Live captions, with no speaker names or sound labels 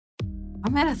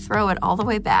I'm going to throw it all the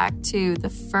way back to the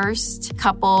first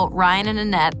couple, Ryan and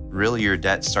Annette. Really, your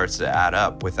debt starts to add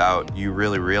up without you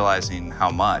really realizing how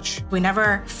much. We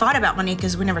never thought about money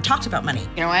because we never talked about money.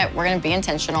 You know what? We're going to be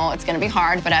intentional. It's going to be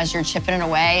hard, but as you're chipping it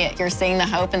away, you're seeing the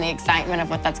hope and the excitement of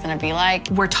what that's going to be like.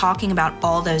 We're talking about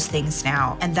all those things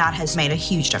now, and that has made a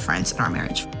huge difference in our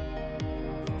marriage.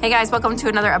 Hey guys, welcome to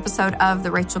another episode of the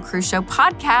Rachel Cruze Show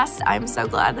podcast. I'm so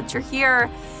glad that you're here.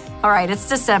 All right, it's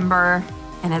December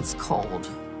and it's cold,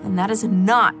 and that is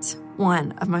not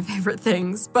one of my favorite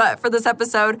things. But for this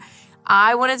episode,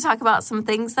 I wanted to talk about some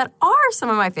things that are some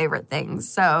of my favorite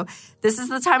things. So this is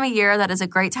the time of year that is a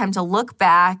great time to look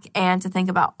back and to think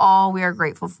about all we are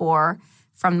grateful for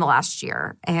from the last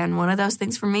year. And one of those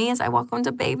things for me is I welcomed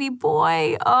a baby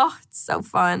boy. Oh, it's so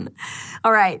fun.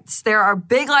 All right. There are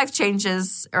big life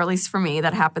changes, or at least for me,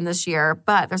 that happened this year,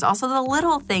 but there's also the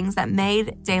little things that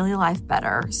made daily life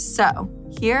better. So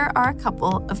here are a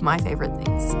couple of my favorite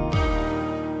things.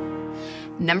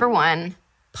 Number one,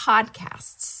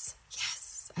 podcasts.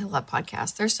 Yes, I love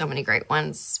podcasts. There's so many great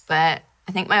ones, but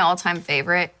I think my all-time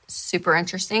favorite, super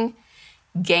interesting,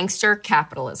 Gangster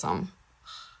Capitalism.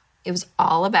 It was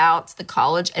all about the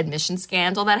college admission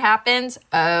scandal that happened.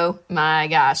 Oh my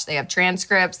gosh. They have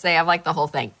transcripts. They have like the whole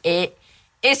thing. It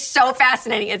is so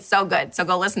fascinating. It's so good. So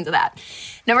go listen to that.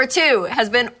 Number two has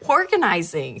been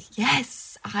organizing.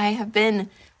 Yes, I have been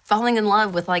falling in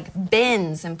love with like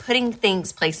bins and putting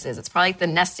things places. It's probably like the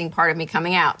nesting part of me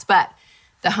coming out. But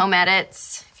the Home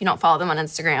Edits, if you don't follow them on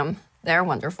Instagram, they're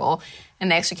wonderful. And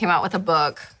they actually came out with a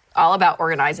book all about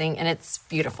organizing, and it's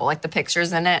beautiful. Like the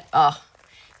pictures in it,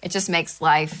 it just makes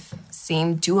life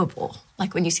seem doable.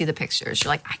 Like when you see the pictures, you're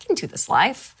like, I can do this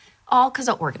life, all because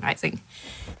of organizing.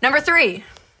 Number three,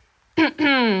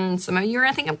 some of you are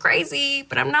gonna think I'm crazy,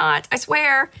 but I'm not, I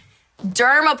swear.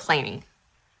 Dermaplaning.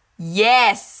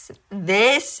 Yes,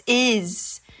 this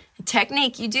is a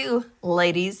technique you do,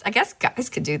 ladies. I guess guys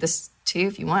could do this too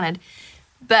if you wanted.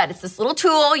 But it's this little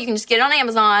tool, you can just get it on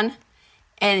Amazon,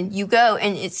 and you go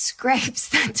and it scrapes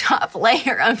the top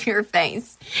layer of your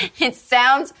face. It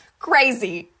sounds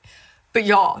crazy. But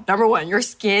y'all, number one, your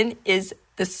skin is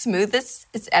the smoothest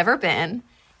it's ever been.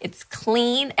 It's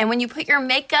clean. And when you put your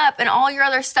makeup and all your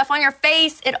other stuff on your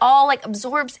face, it all like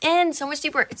absorbs in so much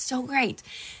deeper. It's so great.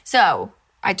 So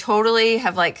I totally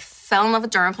have like fell in love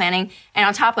with dermaplaning. And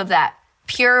on top of that,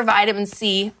 pure vitamin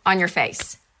C on your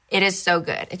face. It is so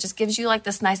good. It just gives you like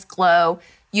this nice glow.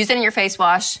 Use it in your face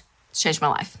wash. It's changed my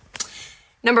life.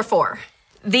 Number four,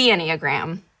 the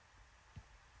Enneagram.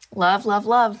 Love, love,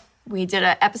 love. We did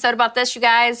an episode about this, you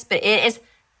guys, but it is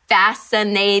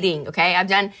fascinating, okay? I've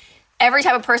done every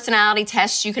type of personality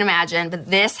test you can imagine, but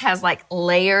this has like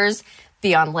layers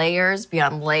beyond layers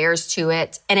beyond layers to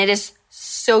it, and it is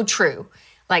so true.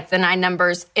 Like the 9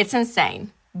 numbers, it's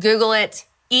insane. Google it,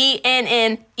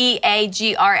 ENNEAGRAM.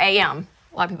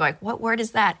 A lot of people are like, what word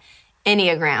is that?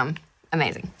 Enneagram.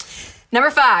 Amazing. Number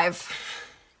 5,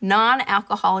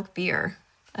 non-alcoholic beer.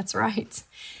 That's right.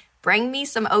 Bring me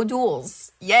some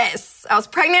O'Doul's. Yes, I was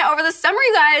pregnant over the summer,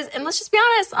 you guys, and let's just be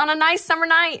honest, on a nice summer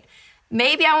night,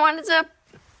 maybe I wanted to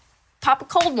pop a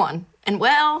cold one. And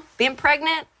well, being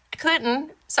pregnant, I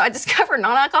couldn't. So I discovered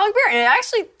non-alcoholic beer, and it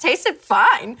actually tasted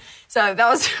fine. So that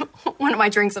was one of my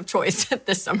drinks of choice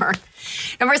this summer.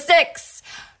 Number 6,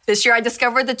 this year I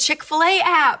discovered the Chick-fil-A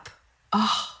app.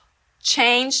 Oh,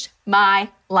 changed my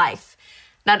life.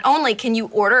 Not only can you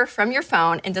order from your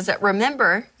phone and does it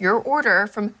remember your order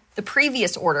from the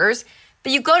previous orders,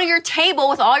 but you go to your table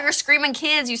with all your screaming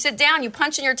kids, you sit down, you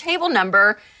punch in your table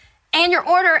number and your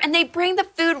order, and they bring the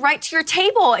food right to your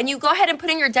table, and you go ahead and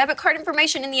put in your debit card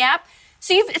information in the app,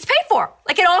 so it's paid for.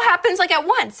 Like it all happens like at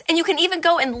once. And you can even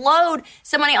go and load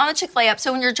some money on the Chick-fil-A app,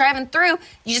 so when you're driving through,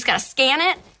 you just gotta scan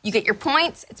it, you get your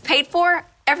points, it's paid for,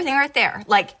 everything right there.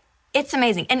 Like, it's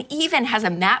amazing. And even has a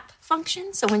map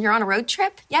function. So when you're on a road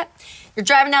trip, you're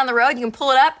driving down the road, you can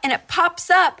pull it up and it pops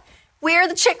up where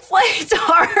the Chick-fil-A's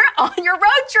are on your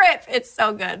road trip. It's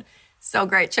so good. So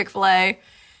great. Chick-fil-A,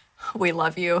 we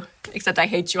love you. Except I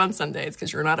hate you on Sundays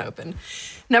because you're not open.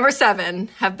 Number 7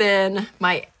 have been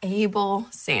my Able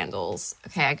sandals.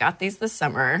 Okay, I got these this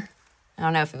summer. I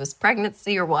don't know if it was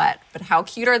pregnancy or what, but how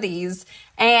cute are these?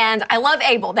 And I love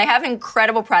Able. They have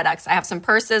incredible products. I have some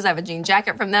purses. I have a jean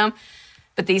jacket from them.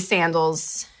 But these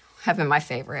sandals have been my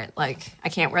favorite. Like, I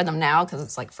can't wear them now because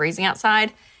it's like freezing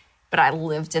outside, but I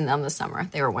lived in them this summer.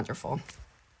 They were wonderful.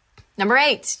 Number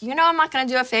 8, you know I'm not going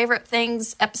to do a favorite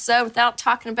things episode without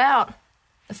talking about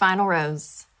the final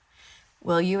rose.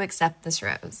 Will you accept this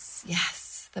rose?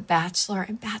 Yes, the Bachelor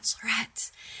and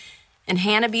Bachelorette. And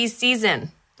Hannah B's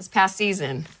season, this past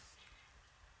season,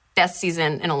 best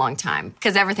season in a long time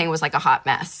because everything was like a hot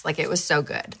mess. Like, it was so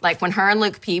good. Like, when her and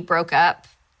Luke P broke up,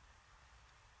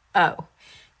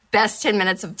 best 10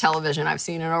 minutes of television I've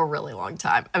seen in a really long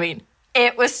time. I mean,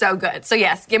 it was so good. So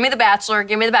yes, give me The Bachelor,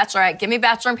 give me The Bachelorette, give me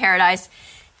Bachelor in Paradise,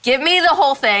 give me the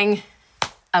whole thing.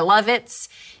 I love it.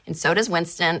 And so does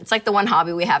Winston. It's like the one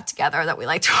hobby we have together that we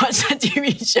like to watch a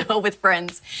TV show with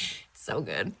friends. It's so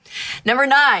good. Number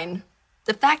 9,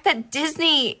 the fact that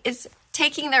Disney is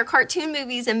taking their cartoon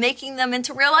movies and making them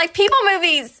into real life people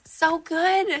movies. So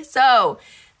good. So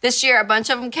this year, a bunch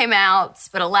of them came out,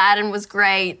 but Aladdin was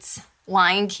great.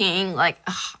 Lion King, I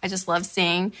just love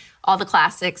seeing all the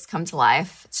classics come to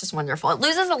life. It's just wonderful. It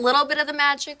loses a little bit of the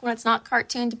magic when it's not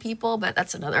cartoon to people, but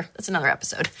that's another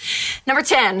episode. Number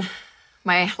 10,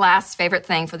 my last favorite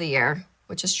thing for the year,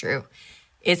 which is true,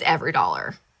 is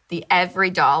EveryDollar. The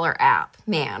EveryDollar app.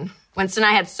 Man, Winston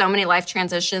and I had so many life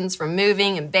transitions from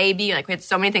moving and baby. Like, we had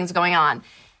so many things going on.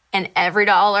 And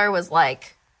EveryDollar was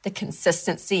like the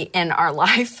consistency in our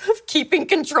life of keeping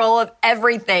control of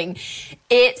everything.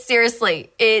 It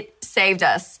saved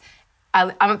us.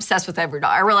 I'm obsessed with EveryDollar.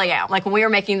 I really am. Like, when we were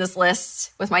making this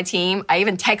list with my team, I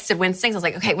even texted Winston. I was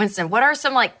like, okay, Winston, what are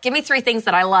some, give me 3 things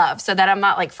that I love so that I'm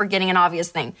not, forgetting an obvious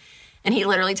thing. And he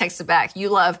literally texted back, you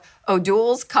love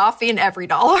O'Doul's, coffee, and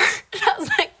EveryDollar. And I was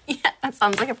like, yeah, that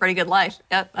sounds like a pretty good life.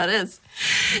 Yeah, that is.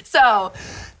 So,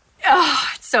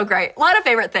 it's so great. A lot of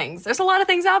favorite things. There's a lot of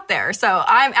things out there. So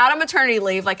I'm out on maternity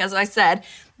leave, as I said,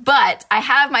 but I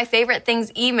have my favorite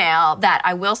things email that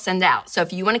I will send out. So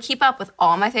if you want to keep up with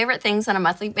all my favorite things on a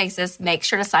monthly basis, make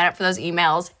sure to sign up for those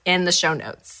emails in the show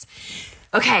notes.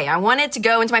 Okay, I wanted to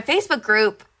go into my Facebook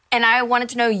group and I wanted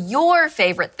to know your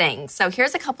favorite things. So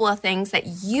here's a couple of things that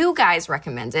you guys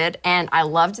recommended, and I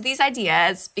loved these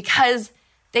ideas because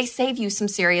they save you some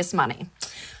serious money.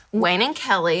 Wayne and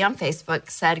Kelly on Facebook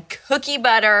said cookie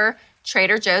butter,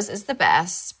 Trader Joe's is the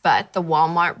best, but the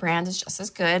Walmart brand is just as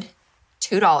good.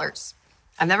 $2.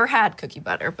 I've never had cookie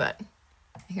butter, but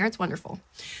I hear it's wonderful.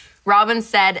 Robin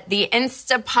said the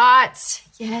Instapot,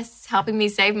 yes, helping me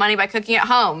save money by cooking at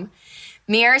home.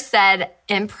 Mir said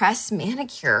Impress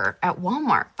Manicure at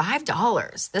Walmart,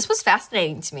 $5. This was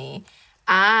fascinating to me.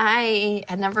 I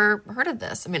had never heard of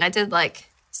this. I mean, I did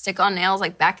stick-on nails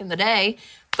back in the day,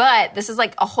 but this is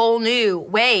a whole new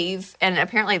wave, and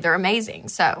apparently they're amazing.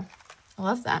 So I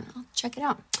love that. I'll check it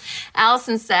out.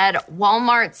 Allison said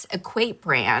Walmart's Equate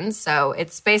brand. So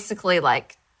it's basically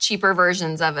cheaper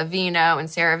versions of Aveeno and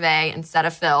CeraVe and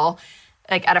Cetaphil,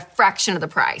 at a fraction of the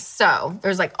price. So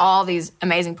there's all these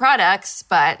amazing products,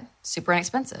 but super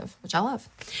inexpensive, which I love.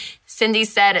 Cindy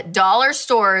said Dollar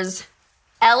Store's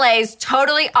LA's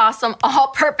totally awesome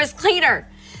all-purpose cleaner.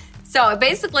 So it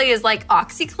basically is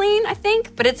OxyClean, I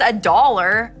think, but it's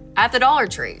 $1 at the Dollar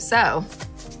Tree. So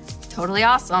totally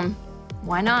awesome.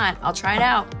 Why not? I'll try it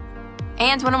out.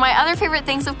 And one of my other favorite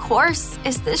things, of course,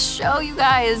 is this show, you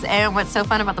guys. And what's so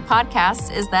fun about the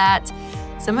podcast is that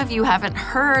some of you haven't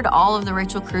heard all of the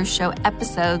Rachel Cruze Show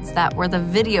episodes that were the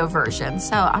video version.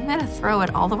 So I'm going to throw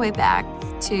it all the way back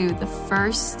to the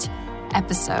first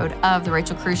episode of the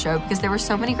Rachel Cruze Show because there were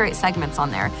so many great segments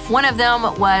on there. One of them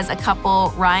was a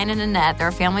couple, Ryan and Annette. They're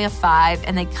a family of 5,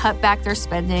 and they cut back their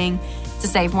spending to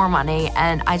save more money,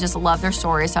 and I just love their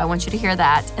story, so I want you to hear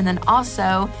that. And then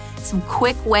also some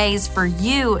quick ways for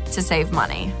you to save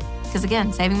money because,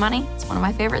 again, saving money is one of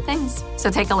my favorite things.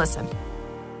 So take a listen.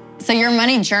 So your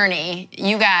money journey,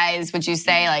 you guys, would you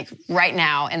say right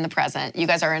now in the present, you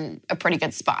guys are in a pretty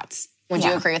good spot? Would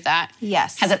you agree with that?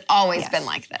 Yes. Has it always been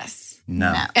like this?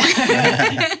 No.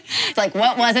 It's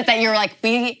what was it that you were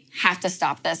we have to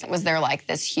stop this? Was there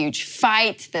this huge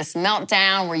fight, this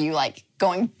meltdown? Were you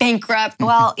going bankrupt?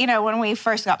 Well, when we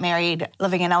first got married,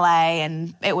 living in LA,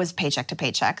 and it was paycheck to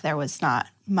paycheck, there was not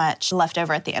much left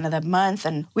over at the end of the month,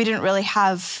 and we didn't really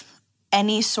have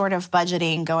any sort of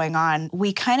budgeting going on.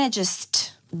 We kind of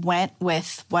just went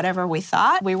with whatever we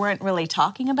thought. We weren't really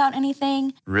talking about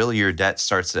anything. Really, your debt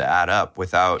starts to add up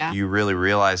without you really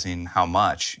realizing how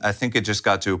much. I think it just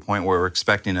got to a point where we're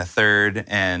expecting a third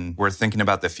and we're thinking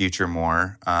about the future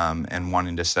more and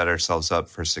wanting to set ourselves up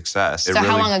for success. So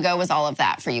how long ago was all of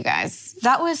that for you guys?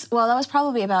 That was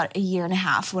probably about 1.5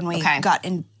 years when we got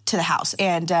into the house.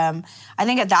 And I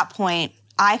think at that point,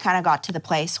 I kind of got to the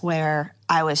place where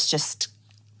I was just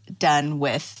done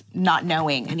with not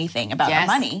knowing anything about the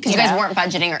money. Because you guys weren't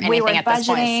budgeting or anything at this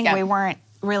point. We weren't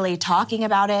really talking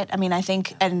about it. I mean, I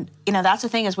think, and that's the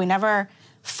thing is we never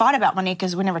fought about money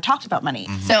because we never talked about money.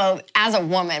 Mm-hmm. So as a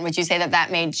woman, would you say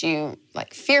that made you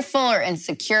fearful or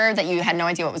insecure, that you had no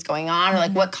idea what was going on?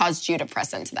 Or what caused you to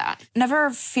press into that? Never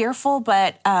fearful,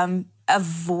 but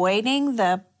avoiding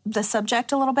the the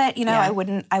subject a little bit. You know,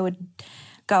 Yeah. I would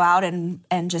go out and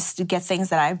just get things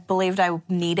that I believed I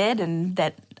needed and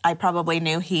that I probably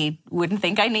knew he wouldn't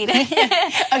think I needed.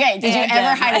 Okay, did you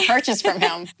ever hide a purchase from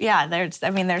him? Yeah, there's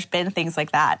been things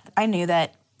like that. I knew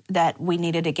that we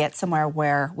needed to get somewhere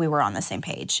where we were on the same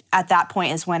page. At that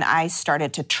point is when I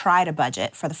started to try to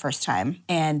budget for the first time.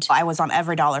 And I was on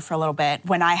every dollar for a little bit.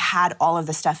 When I had all of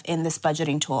the stuff in this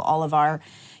budgeting tool, all of our,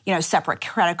 separate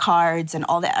credit cards and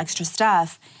all the extra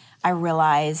stuff, I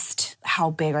realized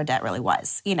how big our debt really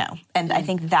was, And I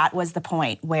think that was the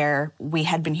point where we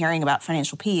had been hearing about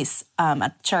financial peace at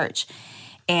the church.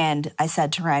 And I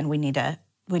said to Ryan, we need to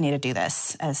do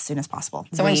this as soon as possible.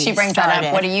 So when she brings that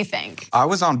up, what do you think? I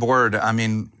was on board. I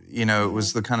mean, it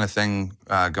was the kind of thing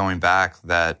going back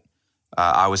that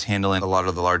I was handling a lot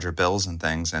of the larger bills and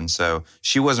things. And so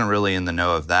she wasn't really in the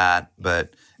know of that,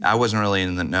 but I wasn't really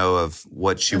in the know of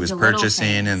what she was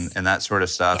purchasing and that sort of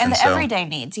stuff. And the everyday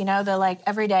needs, the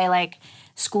everyday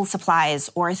school supplies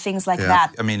or things like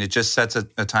that. I mean, it just sets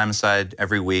a time aside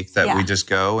every week that we just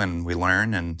go and we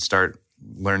learn and start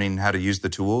learning how to use the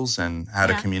tools and how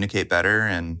to communicate better.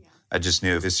 And I just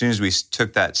knew as soon as we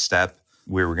took that step,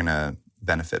 we were going to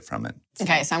benefit from it.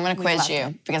 Okay, so I'm going to quiz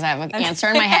you because I have an answer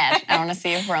in my head. I want to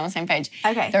see if we're on the same page.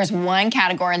 Okay. There's one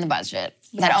category in the budget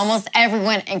that almost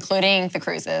everyone, including the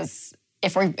cruises,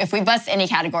 if we bust any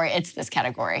category, it's this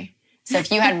category. So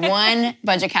if you had one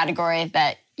budget category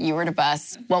that you were to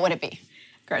bust, what would it be?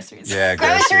 Groceries. Yeah,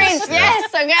 Groceries.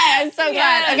 Yes. Okay. I'm so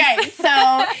glad. Okay.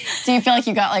 So do you feel like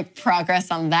you got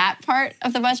progress on that part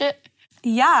of the budget?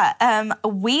 Yeah.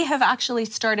 We have actually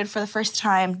started for the first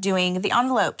time doing the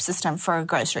envelope system for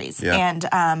groceries. Yeah.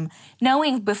 And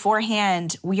knowing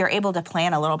beforehand, we are able to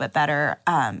plan a little bit better.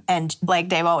 And like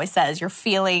Dave always says, you're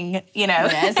feeling,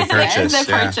 the purchase. the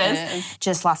purchase.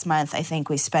 Just last month, I think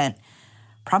we spent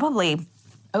probably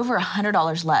over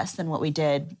 $100 less than what we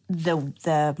did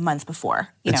the month before.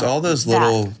 It's all those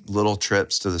little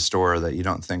trips to the store that you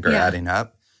don't think are adding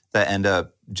up that end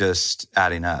up just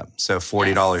adding up. So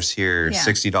 $40 here,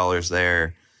 $60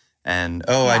 there. And,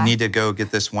 I need to go get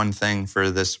this one thing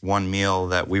for this one meal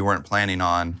that we weren't planning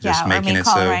on. Just making it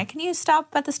so. Right. Can you stop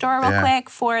at the store real quick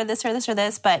for this or this or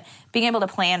this? But being able to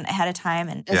plan ahead of time.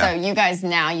 And so you guys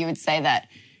now, you would say that,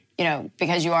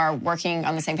 because you are working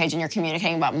on the same page and you're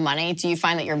communicating about money, do you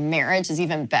find that your marriage is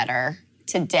even better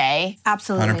today?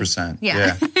 Absolutely. 100%.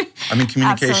 Yeah. I mean,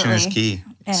 communication is key.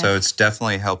 Yes. So it's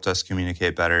definitely helped us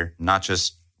communicate better, not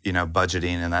just,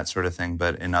 budgeting and that sort of thing,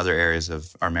 but in other areas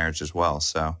of our marriage as well.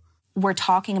 So we're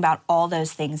talking about all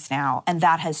those things now, and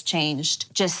that has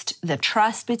changed just the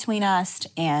trust between us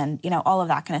and, all of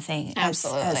that kind of thing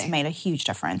has made a huge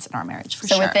difference in our marriage, for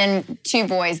sure. So within two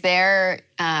boys, they're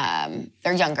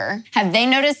younger. Have they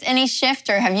noticed any shift,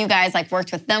 or have you guys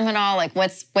worked with them at all?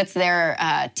 What's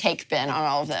their take been on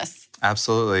all of this?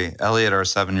 Absolutely. Elliot, our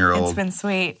 7-year-old. It's been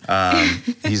sweet.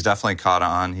 He's definitely caught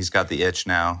on. He's got the itch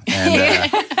now.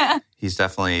 And he's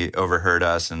definitely overheard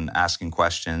us and asking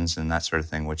questions and that sort of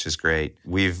thing, which is great.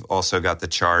 We've also got the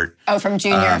chart. Oh, from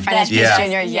Junior, Finance Peace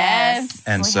Junior. Yes.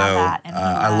 And so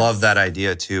I love that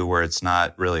idea, too, where it's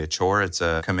not really a chore. It's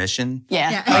a commission.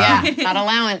 Yeah. Oh, yeah. Not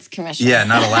allowance commission. Yeah,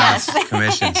 not allowance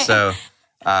commission. So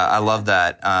I love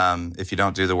that. If you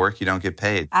don't do the work, you don't get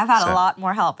paid. I've had a lot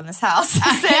more help in this house.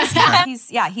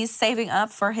 He's saving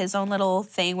up for his own little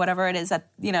thing, whatever it is at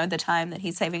the time that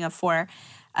he's saving up for.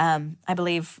 I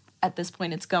believe at this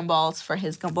point it's gumballs for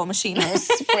his gumball machine. Oh,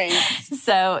 sweet.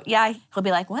 So he'll be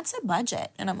like, "What's a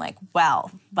budget?" And I'm like, "Well,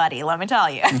 buddy, let me tell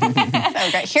you."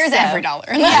 Okay, here's every dollar.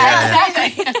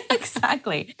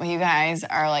 Exactly. Well, you guys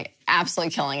are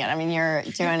absolutely killing it. I mean, you're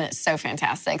doing it so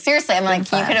fantastic. Seriously, I'm you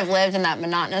could have lived in that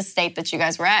monotonous state that you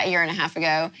guys were at a year and a half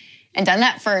ago and done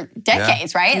that for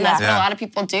decades, right? And that's what a lot of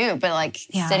people do. But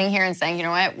sitting here and saying, you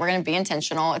know what, we're going to be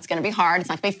intentional. It's going to be hard. It's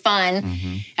not going to be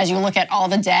fun. As you look at all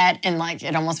the debt and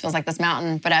it almost feels like this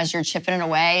mountain. But as you're chipping it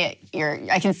away,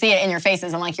 I can see it in your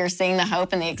faces. I'm you're seeing the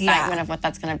hope and the excitement of what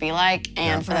that's going to be like.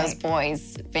 And for those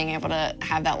boys, being able to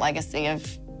have that legacy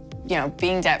of,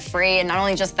 being debt free, and not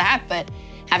only just that, but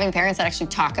having parents that actually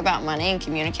talk about money and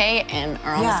communicate and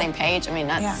are on the same page. I mean,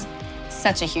 that's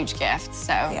such a huge gift.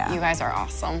 So you guys are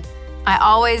awesome. I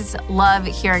always love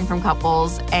hearing from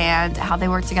couples and how they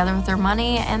work together with their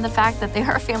money and the fact that they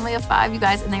are a family of 5, you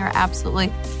guys, and they are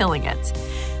absolutely killing it.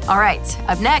 All right,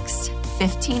 up next,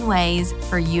 15 ways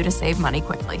for you to save money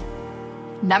quickly.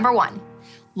 Number 1,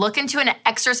 look into an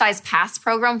exercise pass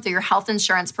program through your health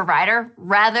insurance provider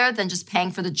rather than just paying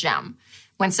for the gym.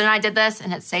 Winston and I did this,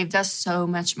 and it saved us so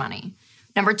much money.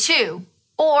 Number 2,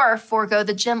 or forego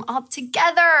the gym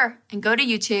altogether and go to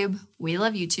YouTube. We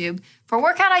love YouTube for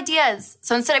workout ideas.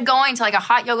 So instead of going to like a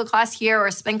hot yoga class here or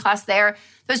a spin class there,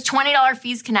 those $20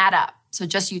 fees can add up. So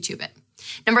just YouTube it.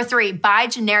 Number 3, buy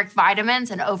generic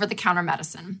vitamins and over-the-counter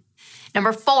medicine.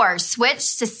 Number 4,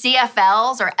 switch to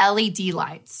CFLs or LED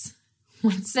lights.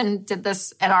 Winston did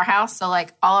this at our house. So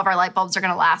like all of our light bulbs are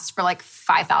going to last for like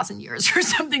 5,000 years or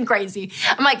something crazy.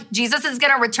 I'm like, Jesus is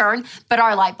going to return, but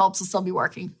our light bulbs will still be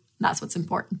working. That's what's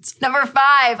important. Number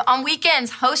 5, on weekends,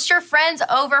 host your friends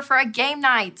over for a game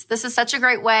night. This is such a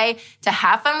great way to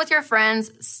have fun with your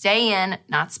friends, stay in,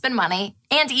 not spend money,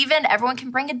 and even everyone can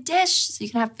bring a dish so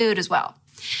you can have food as well.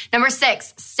 Number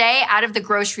 6, stay out of the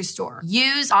grocery store.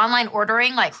 Use online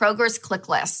ordering like Kroger's Click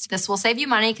List. This will save you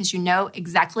money because you know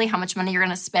exactly how much money you're going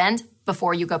to spend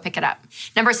before you go pick it up.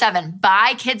 Number 7,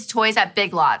 buy kids' toys at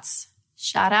Big Lots.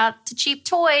 Shout out to Cheap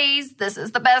Toys. This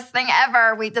is the best thing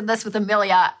ever. We did this with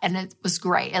Amelia and it was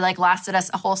great. It like lasted us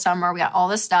a whole summer. We got all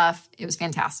this stuff. It was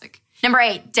fantastic. Number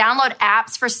 8, download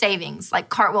apps for savings like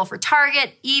Cartwheel for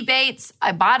Target, Ebates,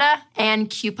 Ibotta, and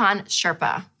Coupon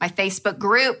Sherpa. My Facebook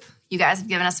group. You guys have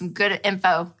given us some good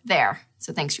info there.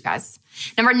 So thanks, you guys.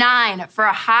 Number 9, for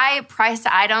a high-priced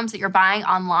items that you're buying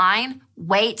online,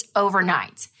 wait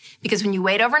overnight. Because when you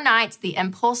wait overnight, the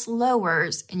impulse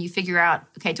lowers and you figure out,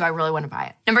 okay, do I really want to buy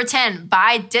it? Number 10,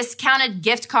 buy discounted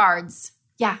gift cards.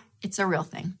 Yeah, it's a real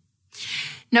thing.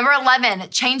 Number 11,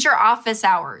 change your office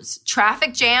hours.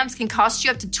 Traffic jams can cost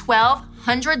you up to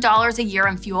 $1,200 a year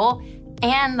in fuel,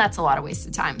 and that's a lot of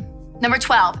wasted time. Number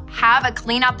 12, have a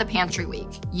clean out the pantry week.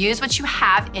 Use what you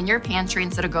have in your pantry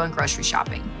instead of going grocery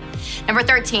shopping. Number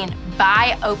 13,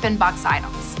 buy open box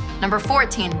items. Number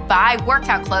 14, buy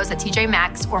workout clothes at TJ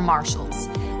Maxx or Marshalls.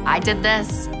 I did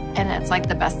this, and it's like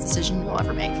the best decision you'll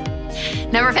ever make.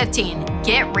 Number 15,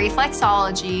 get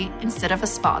reflexology instead of a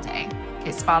spa day.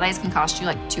 Okay, spa days can cost you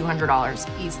like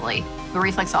 $200 easily. But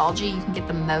reflexology, you can get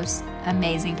the most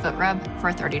amazing foot rub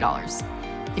for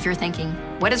 $30. If you're thinking,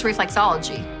 what is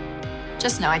reflexology?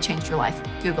 Just know I changed your life.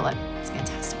 Google it. It's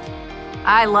fantastic.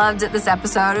 I loved this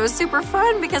episode. It was super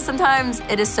fun because sometimes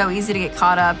it is so easy to get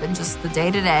caught up in just the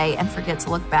day-to-day and forget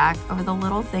to look back over the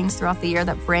little things throughout the year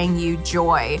that bring you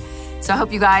joy. So I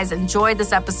hope you guys enjoyed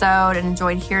this episode and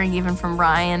enjoyed hearing even from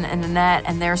Ryan and Annette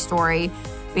and their story.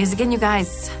 Because again, you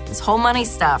guys, this whole money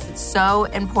stuff, it's so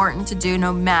important to do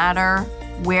no matter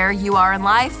where you are in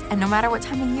life and no matter what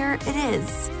time of year it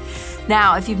is.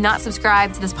 Now, if you've not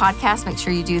subscribed to this podcast, make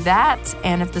sure you do that.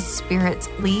 And if the Spirit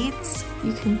leads,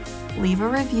 you can leave a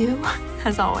review,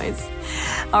 as always.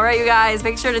 All right, you guys,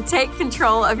 make sure to take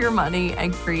control of your money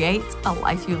and create a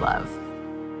life you love.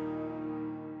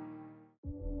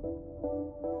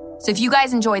 So if you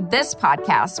guys enjoyed this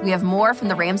podcast, we have more from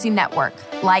the Ramsey Network,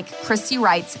 like Christy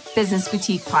Wright's Business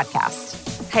Boutique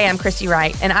podcast. Hey, I'm Christy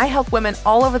Wright, and I help women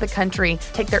all over the country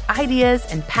take their ideas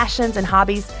and passions and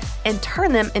hobbies and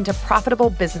turn them into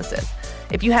profitable businesses.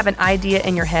 If you have an idea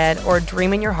in your head or a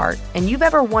dream in your heart, and you've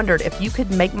ever wondered if you could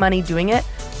make money doing it,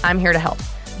 I'm here to help.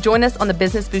 Join us on the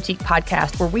Business Boutique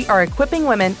podcast, where we are equipping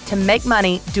women to make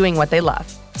money doing what they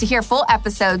love. To hear full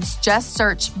episodes, just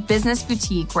search Business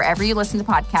Boutique wherever you listen to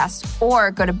podcasts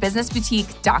or go to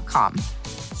businessboutique.com.